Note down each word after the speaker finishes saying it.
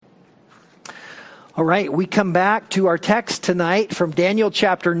All right, we come back to our text tonight from Daniel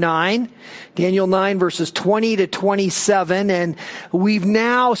chapter 9, Daniel 9 verses 20 to 27, and we've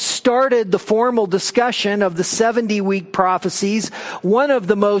now started the formal discussion of the 70-week prophecies, one of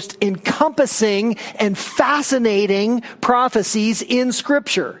the most encompassing and fascinating prophecies in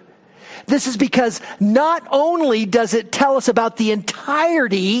Scripture. This is because not only does it tell us about the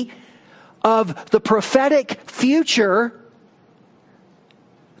entirety of the prophetic future,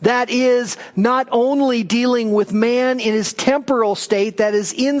 that is not only dealing with man in his temporal state that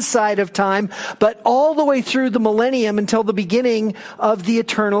is inside of time, but all the way through the millennium until the beginning of the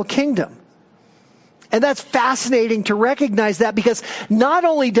eternal kingdom. And that's fascinating to recognize that, because not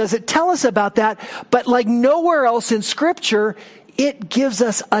only does it tell us about that, but like nowhere else in Scripture, it gives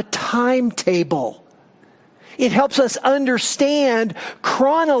us a timetable. It helps us understand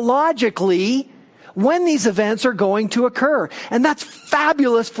chronologically when these events are going to occur. And that's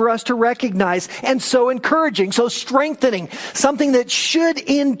fabulous for us to recognize, and so encouraging, so strengthening, something that should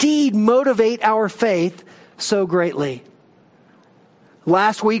indeed motivate our faith so greatly.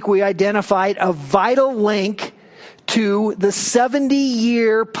 Last week we identified a vital link to the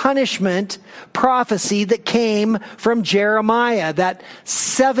 70-year punishment prophecy that came from Jeremiah, that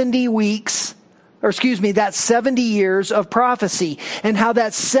 70 years of prophecy, and how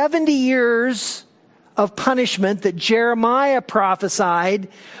that 70 years of punishment that Jeremiah prophesied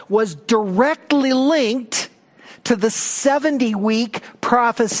was directly linked to the 70-week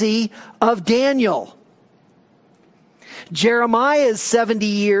prophecy of Daniel. Jeremiah's 70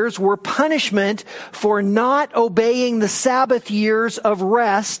 years were punishment for not obeying the Sabbath years of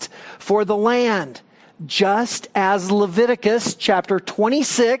rest for the land, just as Leviticus chapter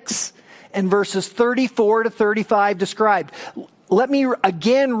 26 and verses 34 to 35 described. Let me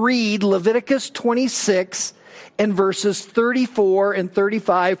again read Leviticus 26 and verses 34 and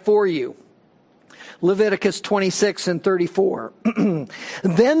 35 for you. Leviticus 26 and 34.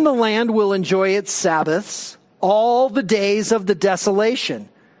 Then the land will enjoy its Sabbaths all the days of the desolation,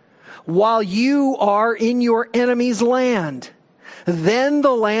 while you are in your enemy's land. Then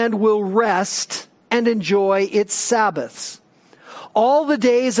the land will rest and enjoy its Sabbaths. All the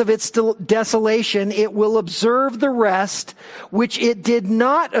days of its desolation it will observe the rest, which it did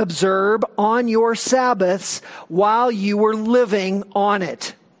not observe on your Sabbaths while you were living on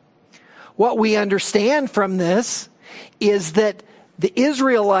it. What we understand from this is that the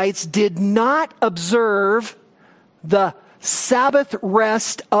Israelites did not observe the Sabbath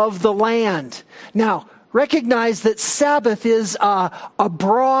rest of the land. Now, recognize that Sabbath is a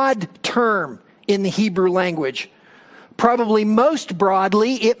broad term in the Hebrew language. Probably most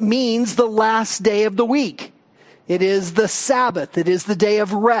broadly, it means the last day of the week. It is the Sabbath. It is the day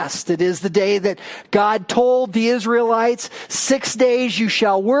of rest. It is the day that God told the Israelites, 6 days you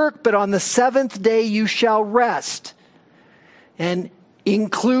shall work, but on the seventh day you shall rest. And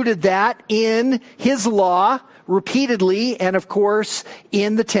included that in His law repeatedly, and of course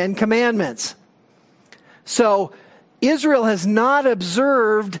in the Ten Commandments. So Israel has not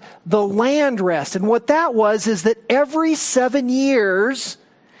observed the land rest. And what that was is that every 7 years,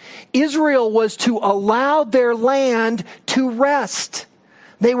 Israel was to allow their land to rest.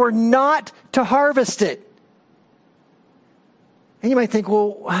 They were not to harvest it. And you might think,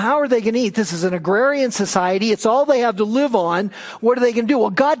 well, how are they going to eat? This is an agrarian society. It's all they have to live on. What are they going to do? Well,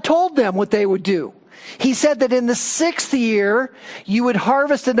 God told them what they would do. He said that in the 6th year, you would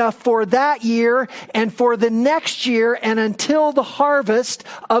harvest enough for that year and for the next year and until the harvest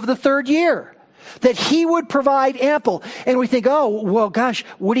of the 3rd year. That He would provide ample. And we think, oh, well, gosh,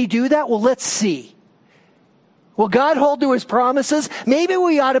 would He do that? Well, let's see. Will God hold to His promises? Maybe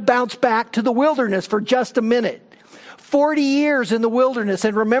we ought to bounce back to the wilderness for just a minute. 40 years in the wilderness.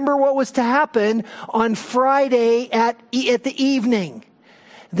 And remember what was to happen on Friday at the evening.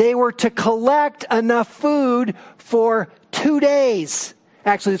 They were to collect enough food for 2 days.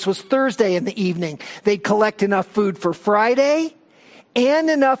 Actually, this was Thursday in the evening. They'd collect enough food for Friday and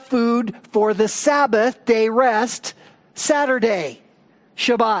enough food for the Sabbath day rest, Saturday,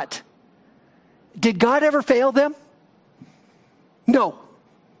 Shabbat. Did God ever fail them? No.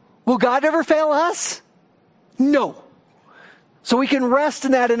 Will God ever fail us? No. So we can rest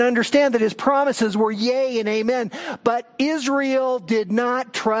in that and understand that His promises were yea and amen. But Israel did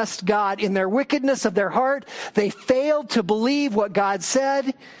not trust God. In their wickedness of their heart, they failed to believe what God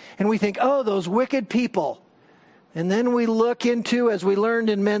said. And we think, oh, those wicked people. And then we look into, as we learned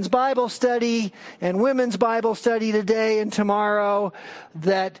in men's Bible study and women's Bible study today and tomorrow,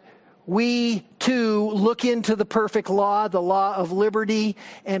 that we too look into the perfect law, the law of liberty,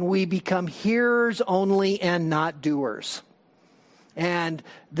 and we become hearers only and not doers. And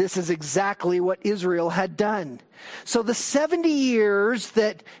this is exactly what Israel had done. So the 70 years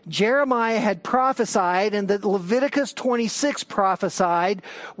that Jeremiah had prophesied and that Leviticus 26 prophesied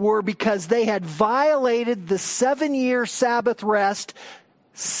were because they had violated the 7-year Sabbath rest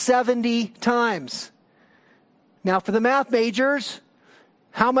 70 times. Now for the math majors,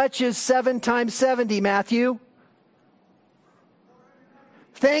 how much is 7 times 70, Matthew?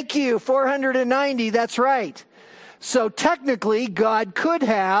 Thank you, 490, that's right. So technically, God could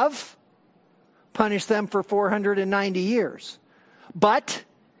have punished them for 490 years. But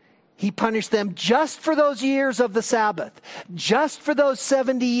he punished them just for those years of the Sabbath, just for those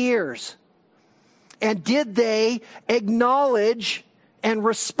 70 years. And did they acknowledge and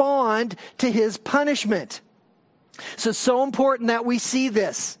respond to his punishment? So it's so important that we see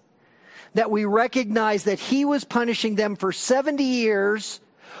this, that we recognize that he was punishing them for 70 years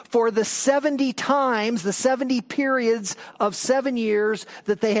for the 70 times, the 70 periods of 7 years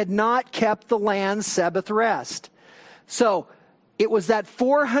that they had not kept the land's Sabbath rest. So it was that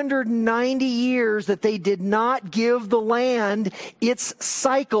 490 years that they did not give the land its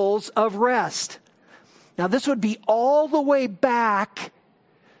cycles of rest. Now this would be all the way back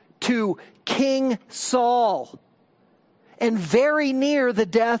to King Saul and very near the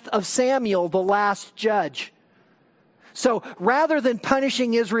death of Samuel, the last judge. So rather than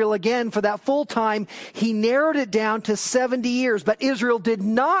punishing Israel again for that full time, he narrowed it down to 70 years. But Israel did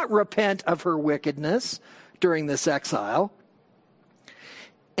not repent of her wickedness during this exile.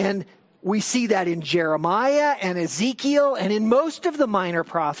 And we see that in Jeremiah and Ezekiel and in most of the minor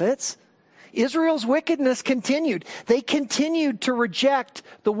prophets. Israel's wickedness continued. They continued to reject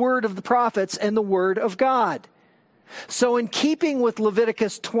the word of the prophets and the word of God. So in keeping with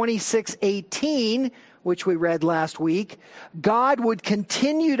Leviticus 26:18, which we read last week, God would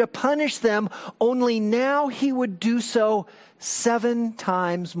continue to punish them, only now he would do so 7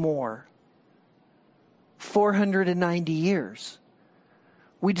 times more. 490 years.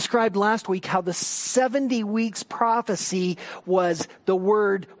 We described last week how the 70 weeks prophecy was, the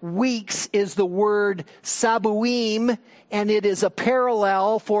word weeks is the word sabuim, and it is a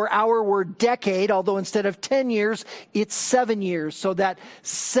parallel for our word decade, although instead of 10 years, it's 7 years. So that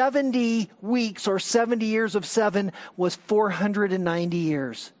 70 weeks or 70 years of 7 was 490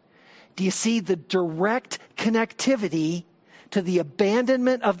 years. Do you see the direct connectivity to the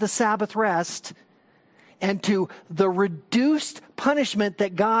abandonment of the Sabbath rest and to the reduced punishment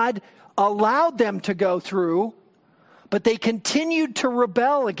that God allowed them to go through, but they continued to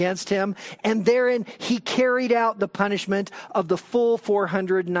rebel against him, and therein he carried out the punishment of the full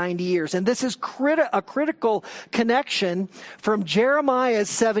 490 years. And this is a critical connection from Jeremiah's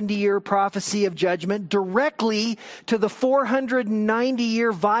 70-year prophecy of judgment directly to the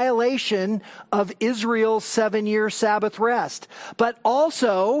 490-year violation of Israel's 7-year Sabbath rest, but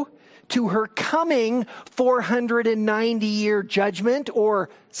also to her coming 490-year judgment, or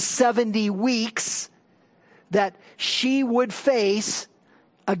 70 weeks, that she would face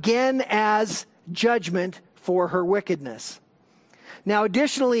again as judgment for her wickedness. Now,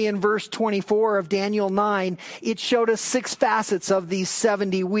 additionally, in verse 24 of Daniel 9, it showed us 6 facets of these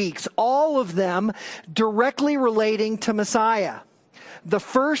 70 weeks, all of them directly relating to Messiah. The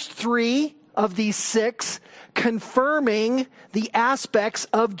first 3 of these 6 confirming the aspects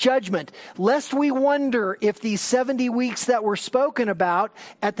of judgment, lest we wonder if these 70 weeks that were spoken about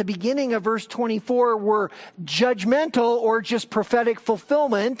at the beginning of verse 24 were judgmental or just prophetic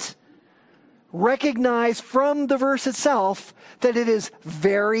fulfillment. Recognize from the verse itself that it is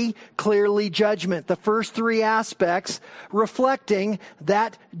very clearly judgment. The first 3 aspects reflecting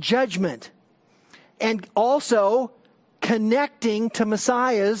that judgment. And also connecting to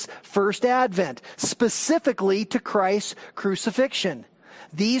Messiah's first advent, specifically to Christ's crucifixion.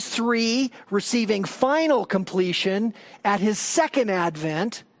 These 3 receiving final completion at his second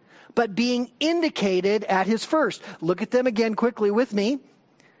advent, but being indicated at his first. Look at them again quickly with me.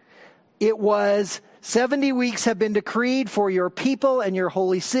 It was 70 weeks have been decreed for your people and your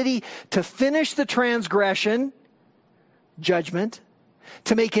holy city to finish the transgression, judgment,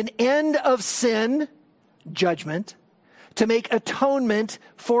 to make an end of sin, judgment, to make atonement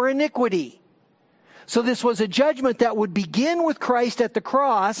for iniquity. So this was a judgment that would begin with Christ at the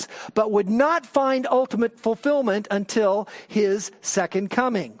cross, but would not find ultimate fulfillment until his second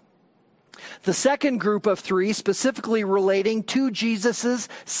coming. The second group of 3 specifically relating to Jesus'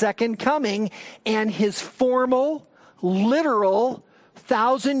 second coming and his formal, literal,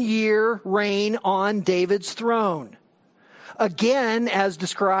 1,000-year reign on David's throne. Again, as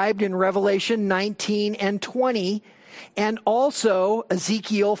described in Revelation 19 and 20, and also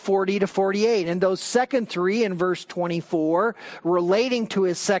Ezekiel 40 to 48. And those second three in verse 24 relating to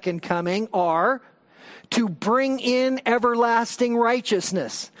his second coming are to bring in everlasting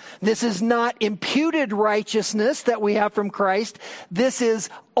righteousness. This is not imputed righteousness that we have from Christ. This is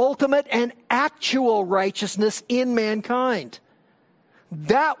ultimate and actual righteousness in mankind.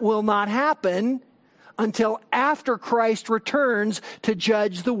 That will not happen until after Christ returns to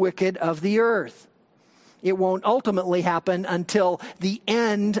judge the wicked of the earth. It won't ultimately happen until the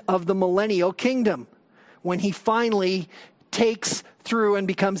end of the millennial kingdom, when he finally takes through and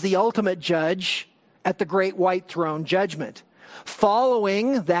becomes the ultimate judge at the great white throne judgment.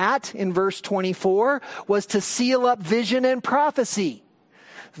 Following that, in verse 24, was to seal up vision and prophecy.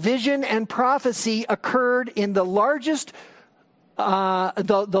 Vision and prophecy occurred in the largest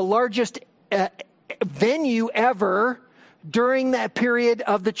venue ever during that period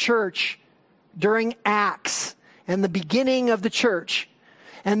of the church, during Acts and the beginning of the church.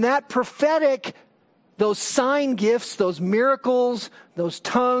 And that prophetic, those sign gifts, those miracles, those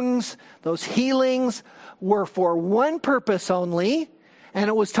tongues, those healings were for one purpose only, and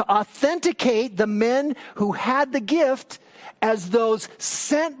it was to authenticate the men who had the gift as those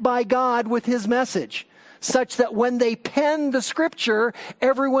sent by God with his message, such that when they penned the scripture,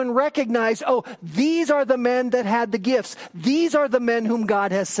 everyone recognized, oh, these are the men that had the gifts. These are the men whom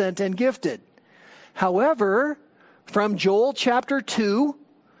God has sent and gifted. However, from Joel chapter 2,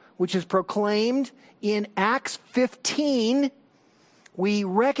 which is proclaimed in Acts 15, we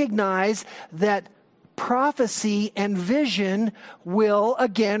recognize that prophecy and vision will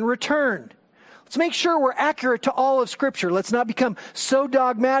again return. Let's make sure we're accurate to all of Scripture. Let's not become so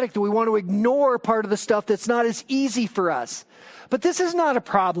dogmatic that we want to ignore part of the stuff that's not as easy for us. But this is not a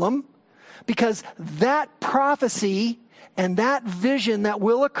problem, because that prophecy and that vision that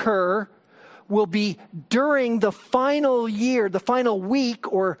will occur will be during the final year, the final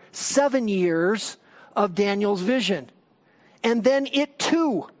week or 7 years of Daniel's vision. And then it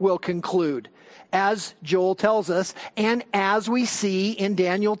too will conclude, as Joel tells us, and as we see in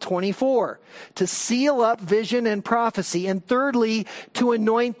Daniel 24, to seal up vision and prophecy, and thirdly, to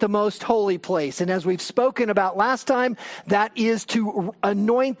anoint the most holy place. And as we've spoken about last time, that is to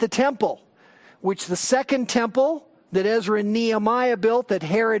anoint the temple, which the second temple that Ezra and Nehemiah built, that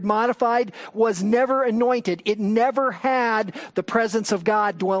Herod modified, was never anointed. It never had the presence of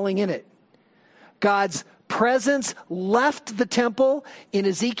God dwelling in it. God's presence left the temple in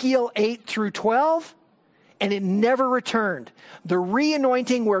Ezekiel 8 through 12, and it never returned. The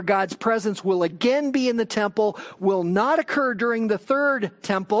re-anointing where God's presence will again be in the temple will not occur during the third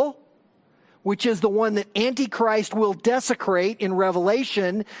temple, which is the one that Antichrist will desecrate in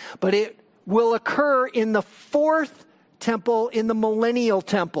Revelation, but it will occur in the fourth temple, in the millennial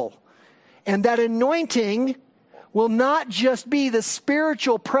temple. And that anointing will not just be the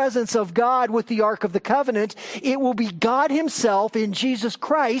spiritual presence of God with the Ark of the Covenant. It will be God himself in Jesus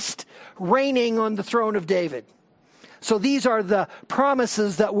Christ reigning on the throne of David. So these are the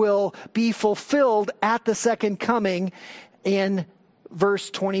promises that will be fulfilled at the second coming in verse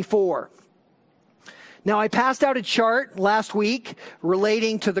 24. Now, I passed out a chart last week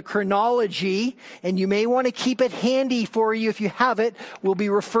relating to the chronology, and you may want to keep it handy for you if you have it. We'll be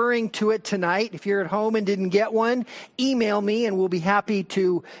referring to it tonight. If you're at home and didn't get one, email me, and we'll be happy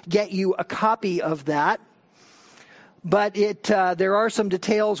to get you a copy of that. But there are some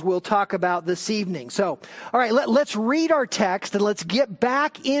details we'll talk about this evening. So, all right, let's read our text, and let's get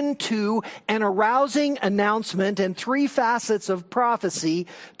back into an arousing announcement and 3 facets of prophecy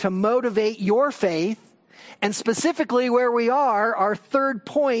to motivate your faith. And specifically where we are, our third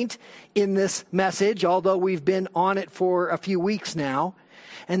point in this message, although we've been on it for a few weeks now,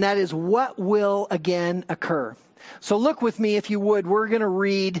 and that is what will again occur. So look with me, if you would. We're going to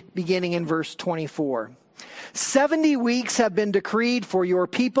read beginning in verse 24. 70 weeks have been decreed for your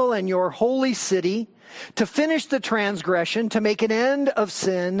people and your holy city, to finish the transgression, to make an end of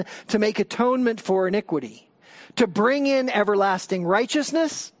sin, to make atonement for iniquity, to bring in everlasting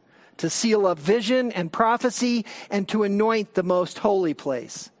righteousness, to seal up vision and prophecy, and to anoint the most holy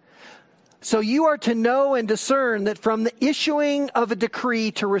place. So you are to know and discern that from the issuing of a decree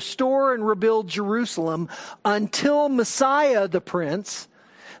to restore and rebuild Jerusalem until Messiah the Prince,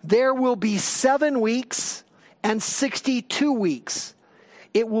 there will be 7 weeks and 62 weeks.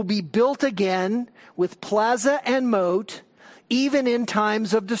 It will be built again with plaza and moat, even in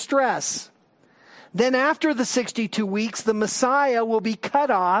times of distress. Then after the 62 weeks, the Messiah will be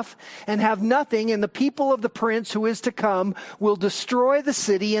cut off and have nothing, and the people of the prince who is to come will destroy the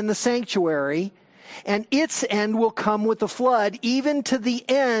city and the sanctuary, and its end will come with the flood. Even to the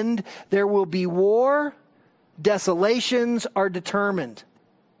end, there will be war, desolations are determined.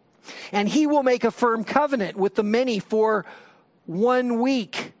 And he will make a firm covenant with the many for 1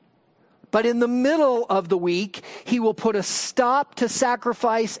 week. But in the middle of the week, he will put a stop to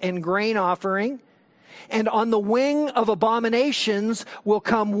sacrifice and grain offering. And on the wing of abominations will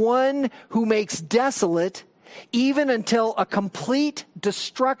come one who makes desolate, even until a complete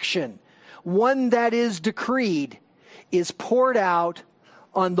destruction, one that is decreed, is poured out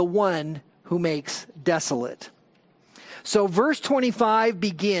on the one who makes desolate. So verse 25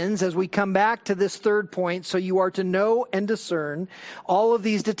 begins, as we come back to this third point, so you are to know and discern all of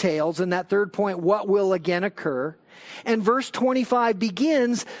these details. And that third point, what will again occur. And verse 25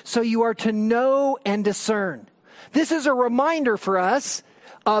 begins, so you are to know and discern. This is a reminder for us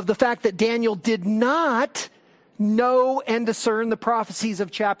of the fact that Daniel did not know and discern the prophecies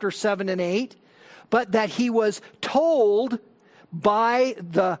of chapter 7 and 8, but that he was told by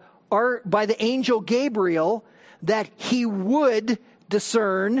the angel Gabriel that he would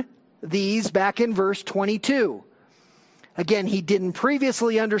discern these back in verse 22. Again, he didn't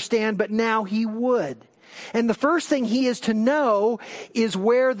previously understand, but now he would. And the first thing he is to know is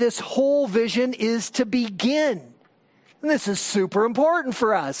where this whole vision is to begin. And this is super important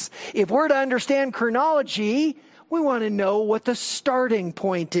for us. If we're to understand chronology, we want to know what the starting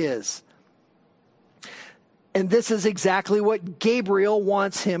point is. And this is exactly what Gabriel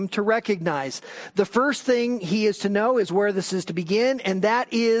wants him to recognize. The first thing he is to know is where this is to begin, and that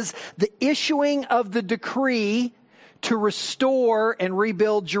is the issuing of the decree to restore and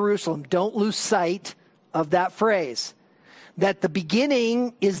rebuild Jerusalem. Don't lose sight of that phrase. That the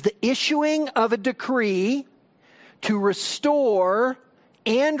beginning is the issuing of a decree to restore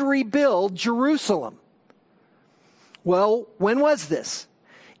and rebuild Jerusalem. Well, when was this?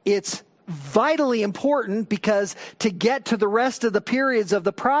 It's vitally important because to get to the rest of the periods of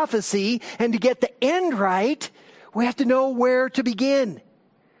the prophecy and to get the end right, we have to know where to begin.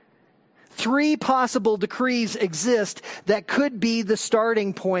 3 possible decrees exist that could be the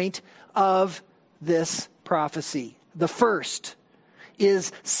starting point of this prophecy. The first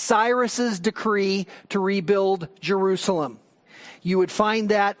is Cyrus's decree to rebuild Jerusalem. You would find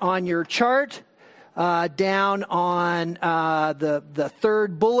that on your chart. Down on the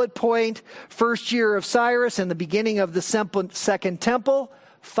third bullet point, first year of Cyrus and the beginning of the second temple,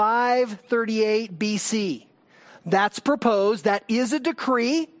 538 BC. That's proposed. That is a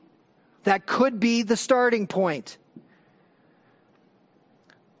decree that could be the starting point.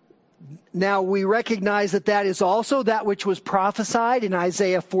 Now we recognize that that is also that which was prophesied in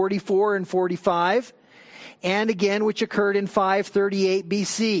Isaiah 44 and 45, and again which occurred in 538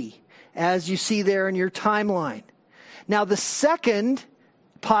 BC. As you see there in your timeline. Now, the second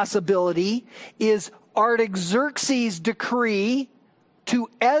possibility is Artaxerxes' decree to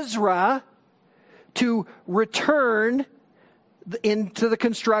Ezra to return into the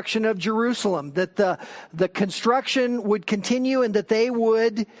construction of Jerusalem, that the construction would continue and that they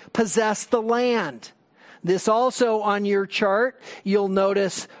would possess the land. This also on your chart, you'll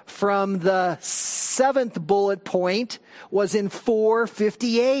notice from the 7th bullet point was in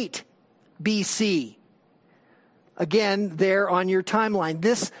 458 BC. Again, there on your timeline.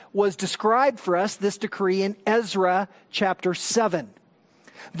 This was described for us, this decree, in Ezra chapter 7.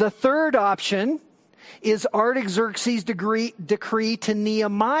 The third option is Artaxerxes' decree to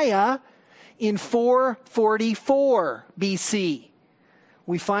Nehemiah in 444 BC.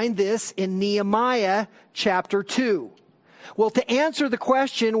 We find this in Nehemiah chapter 2. Well, to answer the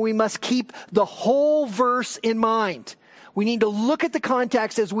question, we must keep the whole verse in mind. We need to look at the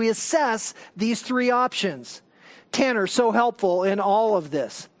context as we assess these 3 options. Tanner, so helpful in all of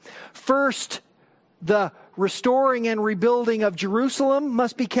this. First, the restoring and rebuilding of Jerusalem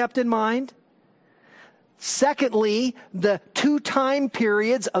must be kept in mind. Secondly, the 2 time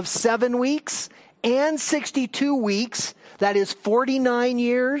periods of 7 weeks and 62 weeks, that is 49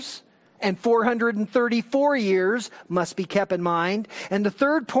 years and 434 years, must be kept in mind. And the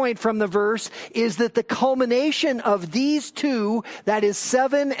third point from the verse is that the culmination of these 2, that is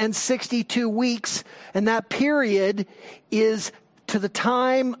 7 and 62 weeks, and that period is to the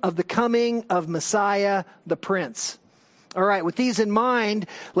time of the coming of Messiah the Prince. All right, with these in mind,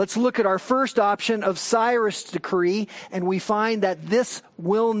 let's look at our first option of Cyrus' decree, and we find that this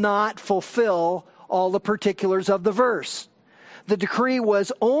will not fulfill all the particulars of the verse. The decree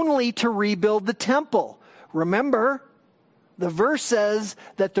was only to rebuild the temple. Remember, the verse says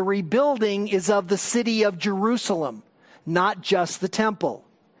that the rebuilding is of the city of Jerusalem, not just the temple.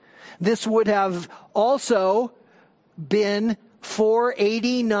 This would have also been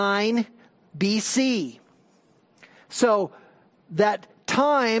 489 BC. So that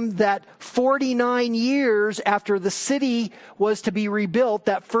time, that 49 years after the city was to be rebuilt,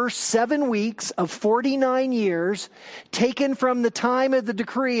 that first 7 weeks of 49 years, taken from the time of the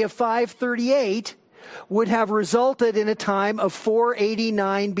decree of 538, would have resulted in a time of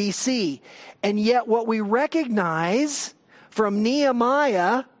 489 BC. And yet what we recognize from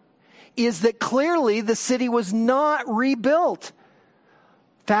Nehemiah is that clearly the city was not rebuilt.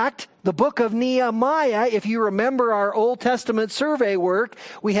 In fact, the book of Nehemiah, if you remember our Old Testament survey work,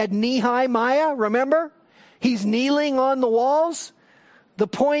 we had Nehemiah, remember? He's kneeling on the walls. The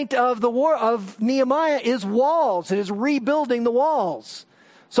point of the war of Nehemiah is walls. It is rebuilding the walls.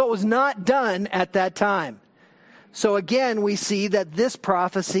 So it was not done at that time. So again, we see that this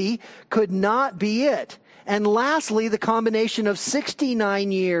prophecy could not be it. And lastly, the combination of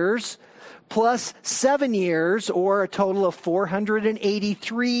 69 years plus 7 years, or a total of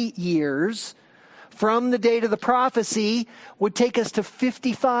 483 years, from the date of the prophecy would take us to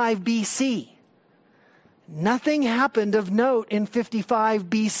 55 BC. Nothing happened of note in 55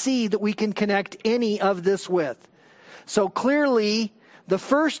 BC that we can connect any of this with. So clearly, the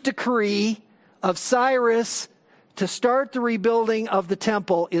first decree of Cyrus to start the rebuilding of the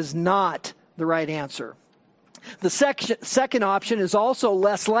temple is not the right answer. The second option is also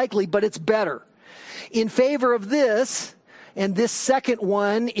less likely, but it's better. In favor of this, and this second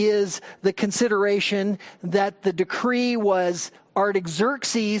one is the consideration that the decree was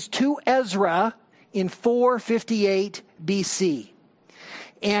Artaxerxes to Ezra in 458 BC.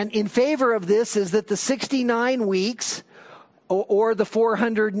 And in favor of this is that the 69 weeks or the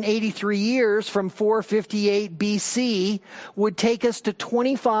 483 years from 458 BC would take us to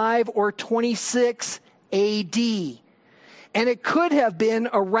 25 or 26 AD. And it could have been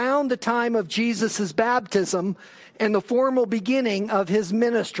around the time of Jesus' baptism and the formal beginning of his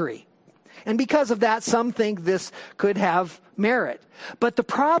ministry. And because of that, some think this could have merit. But the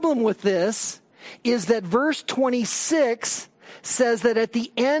problem with this is that verse 26 says that at the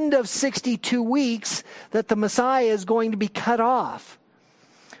end of 62 weeks that the Messiah is going to be cut off.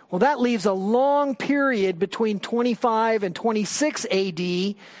 Well, that leaves a long period between 25 and 26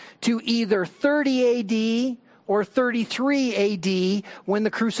 AD to either 30 AD or 33 AD when the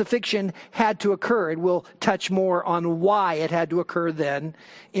crucifixion had to occur. And we'll touch more on why it had to occur then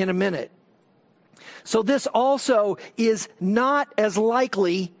in a minute. So this also is not as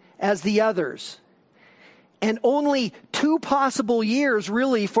likely as the others. And only 2 possible years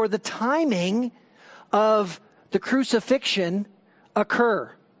really for the timing of the crucifixion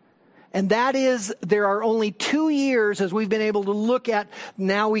occur. And that is, there are only 2 years, as we've been able to look at.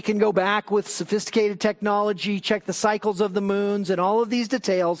 Now we can go back with sophisticated technology, check the cycles of the moons and all of these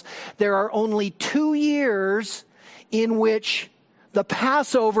details. There are only 2 years in which the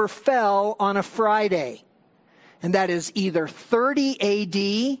Passover fell on a Friday. And that is either 30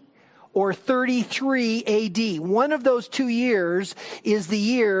 AD or 33 AD. One of those 2 years is the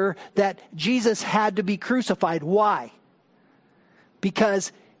year that Jesus had to be crucified. Why?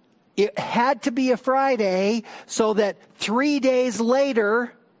 Because it had to be a Friday so that 3 days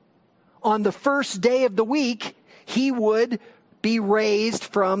later, on the first day of the week, he would be raised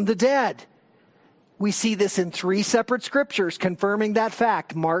from the dead. We see this in 3 separate scriptures confirming that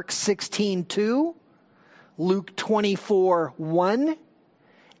fact. Mark 16:2, Luke 24:1,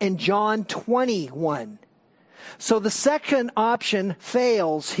 and John 20:1. So the second option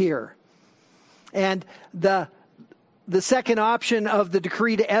fails here. And the second option of the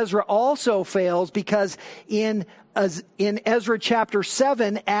decree to Ezra also fails because in Ezra chapter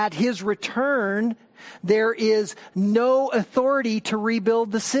 7, at his return, there is no authority to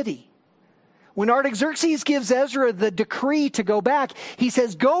rebuild the city. When Artaxerxes gives Ezra the decree to go back, he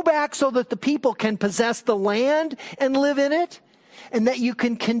says, go back so that the people can possess the land and live in it, and that you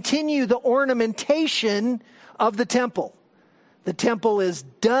can continue the ornamentation of the temple. The temple is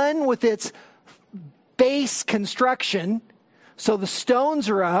done with its base construction, so the stones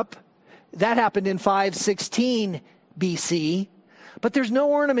are up. That happened in 516 BC. But there's no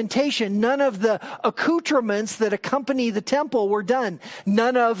ornamentation. None of the accoutrements that accompany the temple were done.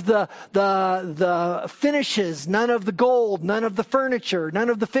 None of the finishes, none of the gold, none of the furniture, none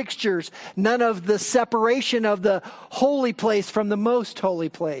of the fixtures, none of the separation of the holy place from the most holy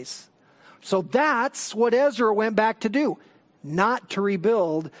place. So that's what Ezra went back to do, not to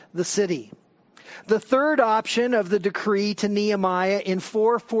rebuild the city. The third option of the decree to Nehemiah in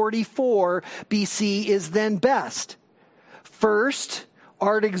 444 BC is then best. First,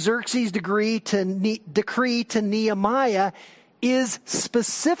 Artaxerxes' decree to Nehemiah is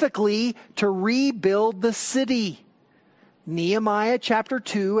specifically to rebuild the city. Nehemiah chapter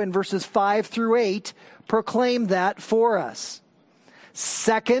 2 and verses 5 through 8 proclaim that for us.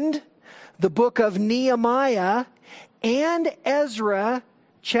 Second, the book of Nehemiah and Ezra,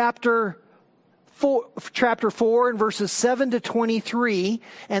 chapter 4 and verses 7 to 23.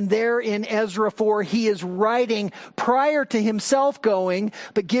 And there in Ezra 4, he is writing prior to himself going,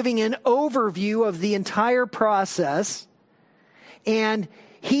 but giving an overview of the entire process. And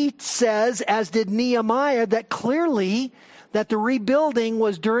he says, as did Nehemiah, that clearly that the rebuilding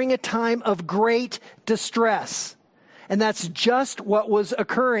was during a time of great distress. And that's just what was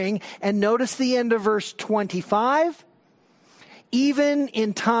occurring. And notice the end of verse 25. Even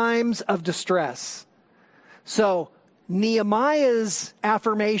in times of distress. So Nehemiah's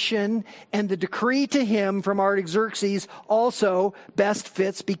affirmation and the decree to him from Artaxerxes also best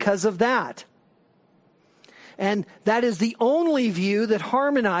fits because of that. And that is the only view that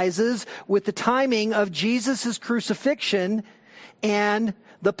harmonizes with the timing of Jesus' crucifixion and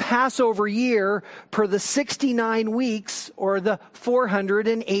the Passover year per the 69 weeks or the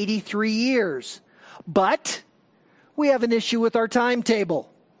 483 years. But we have an issue with our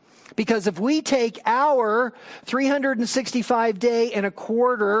timetable. Because if we take our 365 day and a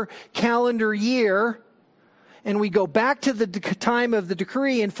quarter calendar year and we go back to the time of the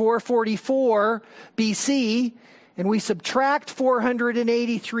decree in 444 BC, and we subtract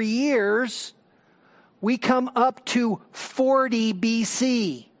 483 years, we come up to 40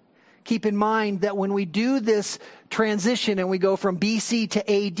 BC. Keep in mind that when we do this transition and we go from BC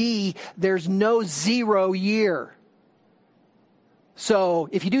to AD, there's no 0 year. So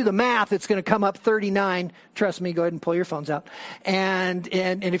if you do the math, it's going to come up 39. Trust me, go ahead and pull your phones out. And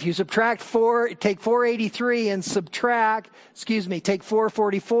if you subtract take 483 and take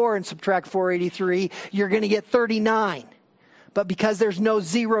 444 and subtract 483, you're going to get 39. But because there's no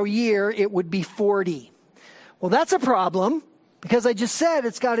 0 year, it would be 40. Well, that's a problem because I just said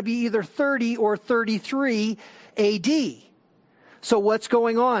it's got to be either 30 or 33 AD. So what's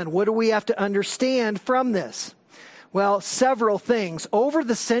going on? What do we have to understand from this? Well, several things. Over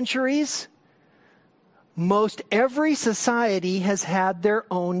the centuries, most every society has had their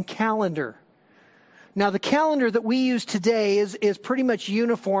own calendar. Now, the calendar that we use today is pretty much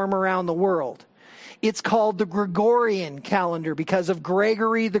uniform around the world. It's called the Gregorian calendar because of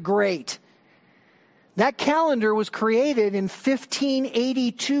Gregory the Great. That calendar was created in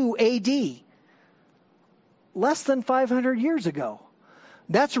 1582 AD, less than 500 years ago.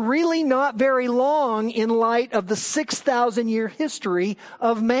 That's really not very long in light of the 6,000-year history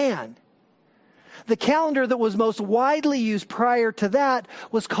of man. The calendar that was most widely used prior to that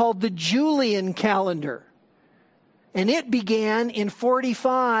was called the Julian calendar. And it began in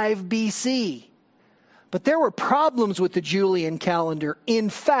 45 BC. But there were problems with the Julian calendar. In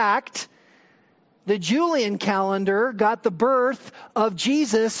fact, the Julian calendar got the birth of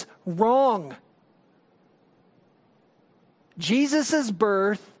Jesus wrong. Jesus'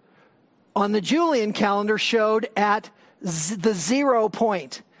 birth on the Julian calendar showed at the 0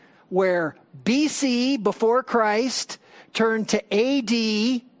 point, where BC, before Christ, turned to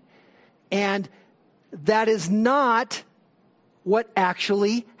AD, and that is not what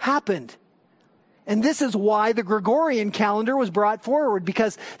actually happened. And this is why the Gregorian calendar was brought forward,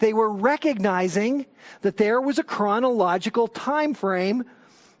 because they were recognizing that there was a chronological time frame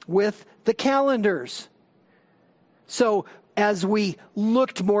with the calendars. So as we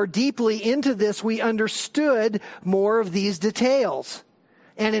looked more deeply into this, we understood more of these details.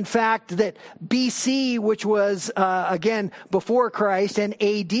 And in fact, that BC, which was, again, before Christ, and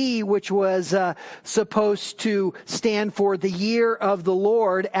AD, which was supposed to stand for the year of the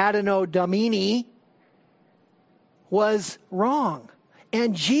Lord, Anno Domini, was wrong.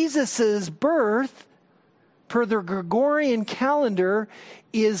 And Jesus' birth, per the Gregorian calendar,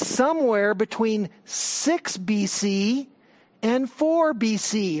 is somewhere between 6 BC and 4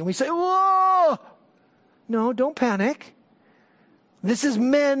 BC. And we say, whoa! No, don't panic. This is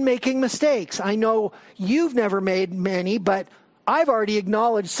men making mistakes. I know you've never made many, but I've already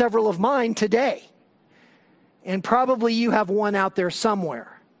acknowledged several of mine today. And probably you have one out there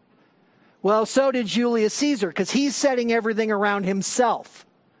somewhere. Well, so did Julius Caesar, because he's setting everything around himself.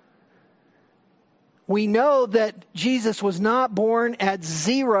 We know that Jesus was not born at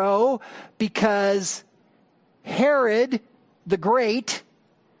 0 because Herod the Great,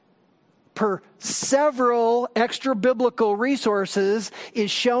 per several extra-biblical resources, is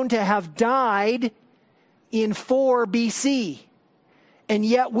shown to have died in 4 BC. And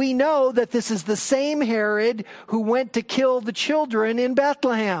yet we know that this is the same Herod who went to kill the children in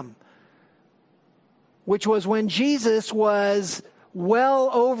Bethlehem, which was when Jesus was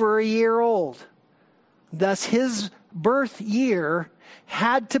well over a year old. Thus, his birth year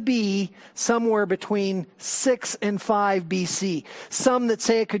had to be somewhere between 6 and 5 BC. Some that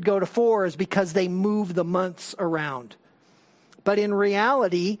say it could go to 4 is because they move the months around. But in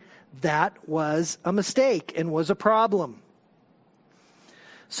reality, that was a mistake and was a problem.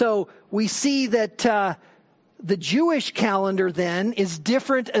 So we see that the Jewish calendar then is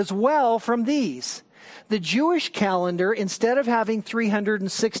different as well from these. The Jewish calendar, instead of having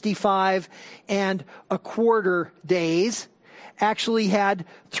 365 and a quarter days, actually had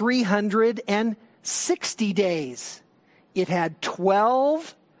 360 days. It had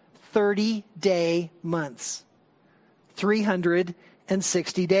 12 30-day months.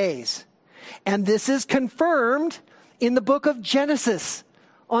 360 days. And this is confirmed in the book of Genesis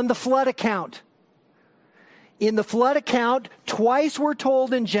on the flood account. In the flood account, twice we're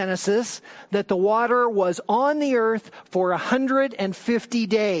told in Genesis that the water was on the earth for 150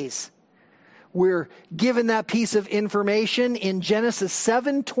 days. We're given that piece of information in Genesis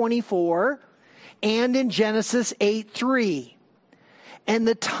 7:24 and in Genesis 8:3. And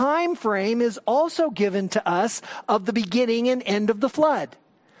the time frame is also given to us of the beginning and end of the flood.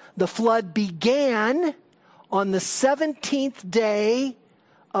 The flood began on the 17th day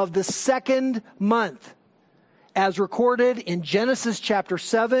of the second month, as recorded in Genesis chapter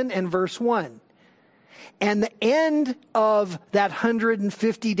 7 and verse 1. And the end of that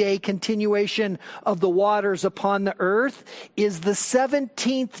 150-day continuation of the waters upon the earth is the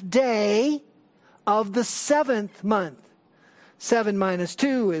 17th day of the 7th month. 7 minus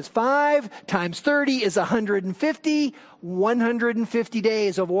 2 is 5, times 30 is 150, 150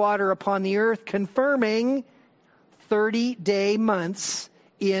 days of water upon the earth, confirming 30-day months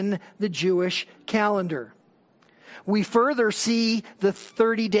in the Jewish calendar. We further see the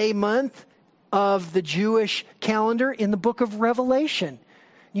 30-day month of the Jewish calendar in the book of Revelation.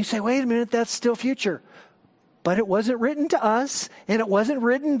 You say, wait a minute, that's still future. But it wasn't written to us, and it wasn't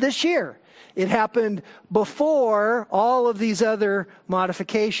written this year. It happened before all of these other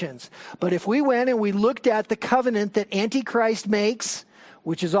modifications. But if we went and we looked at the covenant that Antichrist makes,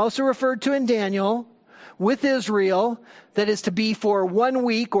 which is also referred to in Daniel, with Israel, that is to be for 1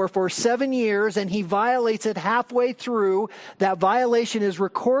 week or for 7 years, and he violates it halfway through, that violation is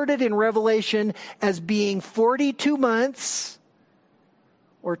recorded in Revelation as being 42 months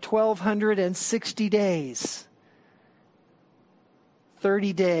or 1,260 days.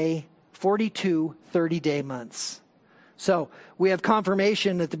 42 30-day months. So we have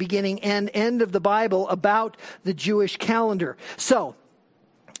confirmation at the beginning and end of the Bible about the Jewish calendar. So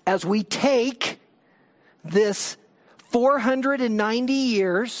as we take this 490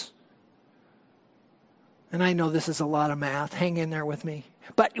 years, and I know this is a lot of math, hang in there with me,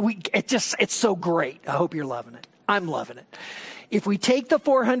 but it's so great. I hope you're loving it. I'm loving it. If we take the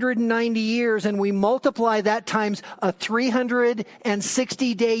 490 years and we multiply that times a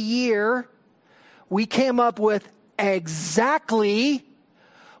 360-day year, we came up with exactly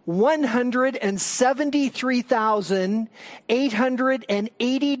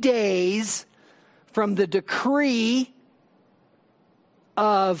 173,880 days from the decree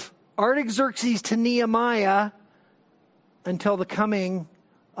of Artaxerxes to Nehemiah until the coming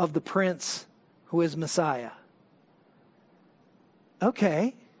of the Prince who is Messiah.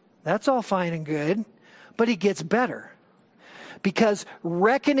 Okay, that's all fine and good, but it gets better. Because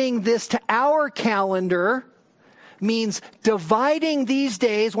reckoning this to our calendar means dividing these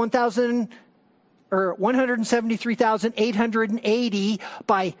days, 173,880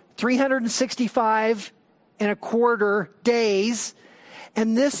 by 365 and a quarter days.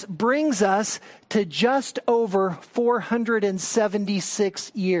 And this brings us to just over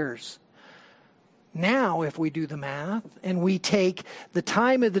 476 years. Now, if we do the math and we take the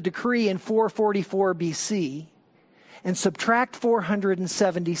time of the decree in 444 BC and subtract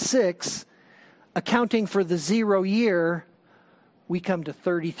 476, accounting for the 0 year, we come to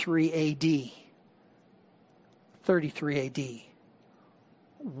 33 AD. 33 AD.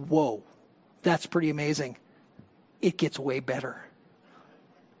 Whoa, that's pretty amazing. It gets way better.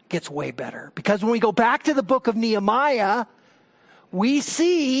 Gets way better. Because when we go back to the book of Nehemiah, we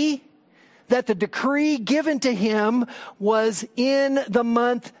see that the decree given to him was in the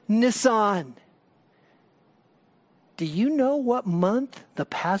month Nisan. Do you know what month the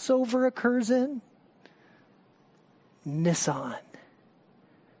Passover occurs in? Nisan.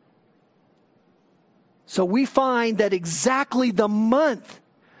 So we find that exactly the month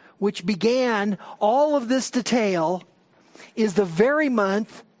which began all of this detail is the very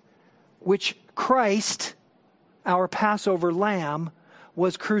month which Christ, our Passover lamb,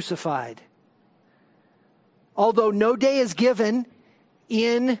 was crucified. Although no day is given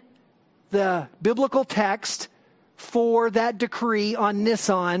in the biblical text for that decree on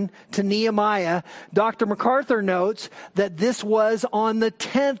Nisan to Nehemiah, Dr. MacArthur notes that this was on the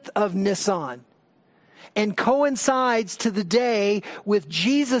 10th of Nisan and coincides to the day with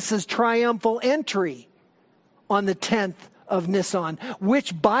Jesus' triumphal entry on the 10th of Nisan,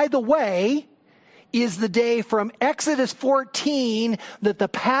 which, by the way, is the day from Exodus 14 that the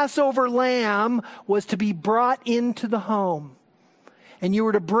Passover lamb was to be brought into the home. And you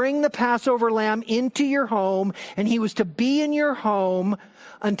were to bring the Passover lamb into your home, and he was to be in your home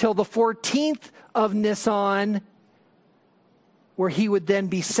until the 14th of Nisan, where he would then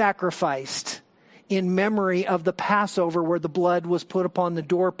be sacrificed in memory of the Passover, where the blood was put upon the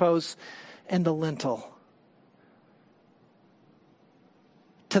doorposts and the lintel.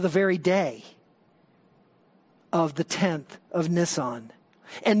 To the very day of the 10th of Nisan.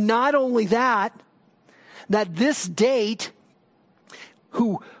 And not only that this date,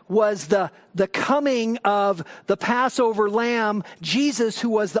 who was the coming of the Passover lamb, Jesus, who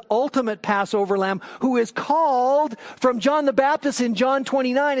was the ultimate Passover lamb, who is called from John the Baptist in John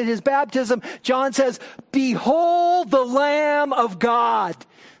 29 at his baptism. John says, "Behold the Lamb of God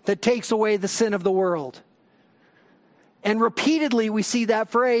that takes away the sin of the world." And repeatedly we see that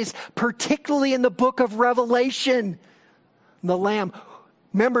phrase, particularly in the book of Revelation. The Lamb.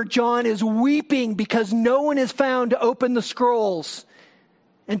 Remember, John is weeping because no one is found to open the scrolls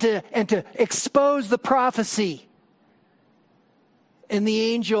and to expose the prophecy. And the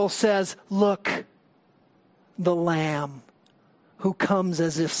angel says, "Look, the Lamb who comes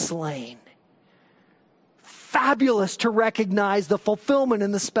as if slain." Fabulous to recognize the fulfillment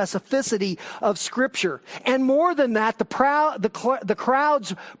and the specificity of Scripture. And more than that, the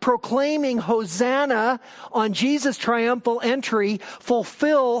crowds proclaiming Hosanna on Jesus' triumphal entry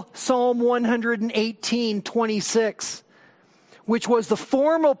fulfill Psalm 118:26, which was the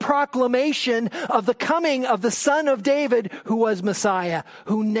formal proclamation of the coming of the Son of David, who was Messiah,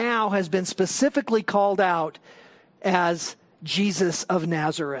 who now has been specifically called out as Jesus of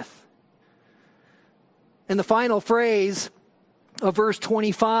Nazareth. And the final phrase of verse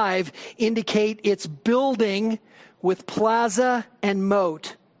 25 indicate its building with plaza and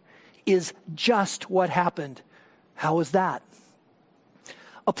moat is just what happened. How is that?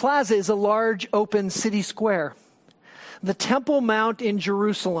 A plaza is a large open city square. The Temple Mount in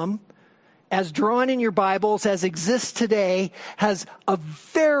Jerusalem, as drawn in your Bibles, as exists today, has a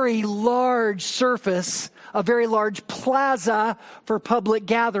very large surface, a very large plaza for public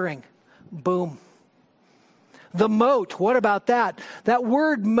gathering. Boom. The moat, what about that? That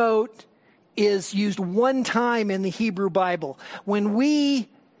word moat is used one time in the Hebrew Bible. When we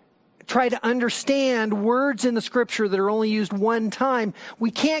try to understand words in the Scripture that are only used one time, we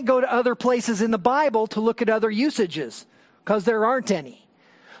can't go to other places in the Bible to look at other usages, because there aren't any.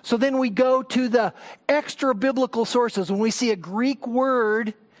 So then we go to the extra biblical sources. When we see a Greek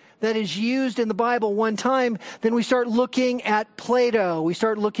word that is used in the Bible one time, then we start looking at Plato, we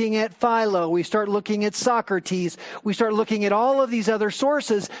start looking at Philo, we start looking at Socrates, we start looking at all of these other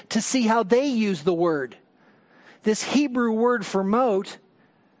sources to see how they use the word. This Hebrew word for moat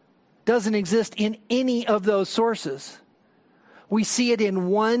doesn't exist in any of those sources. We see it in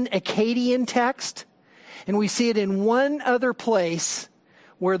one Akkadian text, and we see it in one other place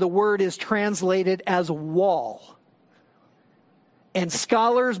where the word is translated as wall. And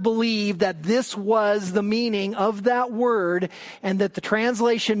scholars believe that this was the meaning of that word, and that the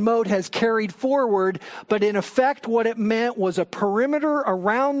translation moat has carried forward, but in effect what it meant was a perimeter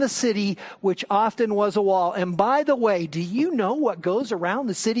around the city, which often was a wall. And by the way, do you know what goes around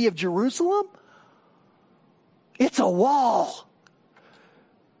the city of Jerusalem? It's a wall.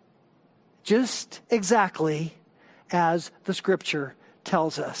 Just exactly as the Scripture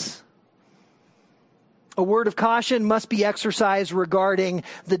tells us. A word of caution must be exercised regarding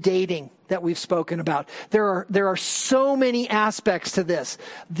the dating that we've spoken about. There are so many aspects to this.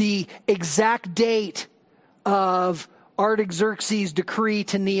 The exact date of Artaxerxes' decree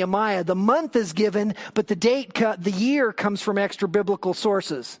to Nehemiah. The month is given, but the year comes from extra biblical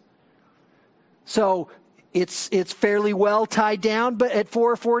sources. So it's fairly well tied down, but at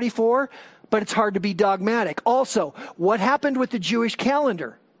 444, but it's hard to be dogmatic. Also, what happened with the Jewish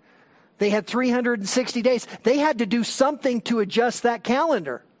calendar? They had 360 days. They had to do something to adjust that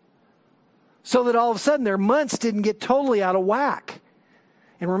calendar so that all of a sudden their months didn't get totally out of whack.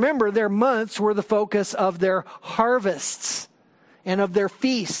 And remember, their months were the focus of their harvests and of their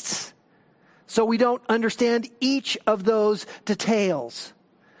feasts. So we don't understand each of those details.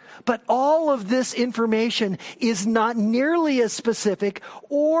 But all of this information is not nearly as specific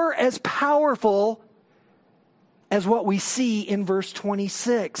or as powerful as what we see in verse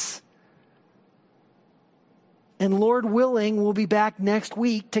 26. And Lord willing, we'll be back next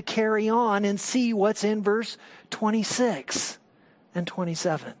week to carry on and see what's in verse 26 and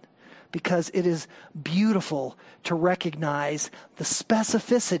 27. Because it is beautiful to recognize the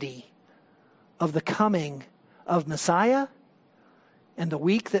specificity of the coming of Messiah and the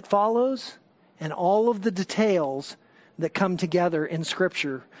week that follows and all of the details that come together in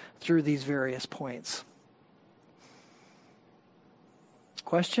Scripture through these various points.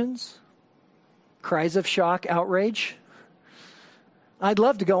 Questions? Cries of shock, outrage? I'd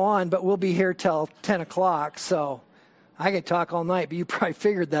love to go on, but we'll be here till 10 o'clock, so I could talk all night, but you probably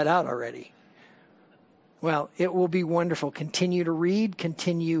figured that out already. Well, it will be wonderful. Continue to read,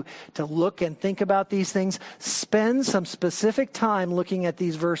 continue to look and think about these things. Spend some specific time looking at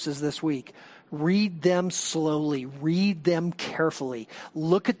these verses this week. Read them slowly. Read them carefully.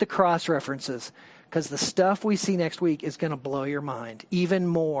 Look at the cross references, because the stuff we see next week is going to blow your mind, even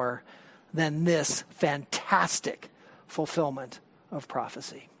more than this fantastic fulfillment of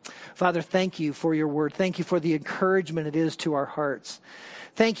prophecy. Father, thank you for your word. Thank you for the encouragement it is to our hearts.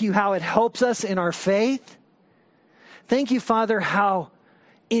 Thank you how it helps us in our faith. Thank you, Father, how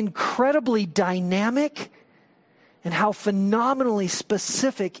incredibly dynamic and how phenomenally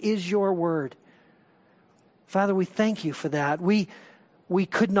specific is your word. Father, we thank you for that. We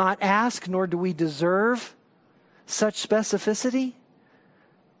could not ask, nor do we deserve such specificity.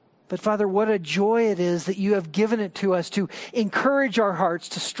 But Father, what a joy it is that you have given it to us to encourage our hearts,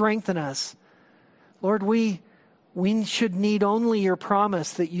 to strengthen us. Lord, we should need only your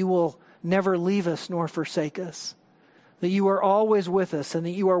promise that you will never leave us nor forsake us, that you are always with us and that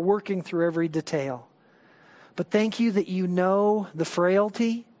you are working through every detail. But thank you that you know the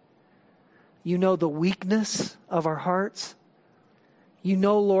frailty, you know the weakness of our hearts. You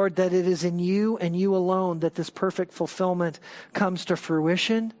know, Lord, that it is in you and you alone that this perfect fulfillment comes to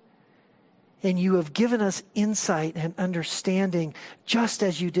fruition. And you have given us insight and understanding just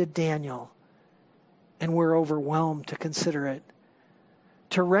as you did Daniel. And we're overwhelmed to consider it.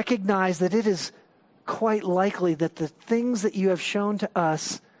 To recognize that it is quite likely that the things that you have shown to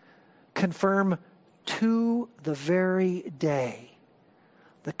us confirm to the very day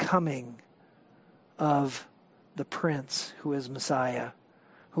the coming of the Prince who is Messiah,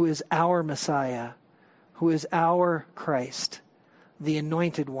 who is our Messiah, who is our Christ, the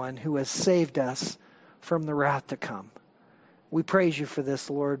Anointed One who has saved us from the wrath to come. We praise you for this,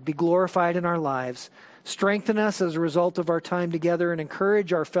 Lord. Be glorified in our lives. Strengthen us as a result of our time together and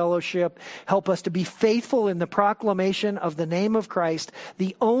encourage our fellowship. Help us to be faithful in the proclamation of the name of Christ,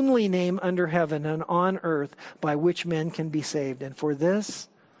 the only name under heaven and on earth by which men can be saved. And for this,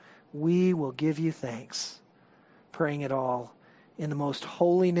 we will give you thanks, praying it all in the most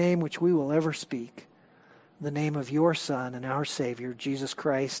holy name which we will ever speak, the name of your Son and our Savior, Jesus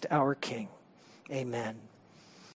Christ, our King. Amen.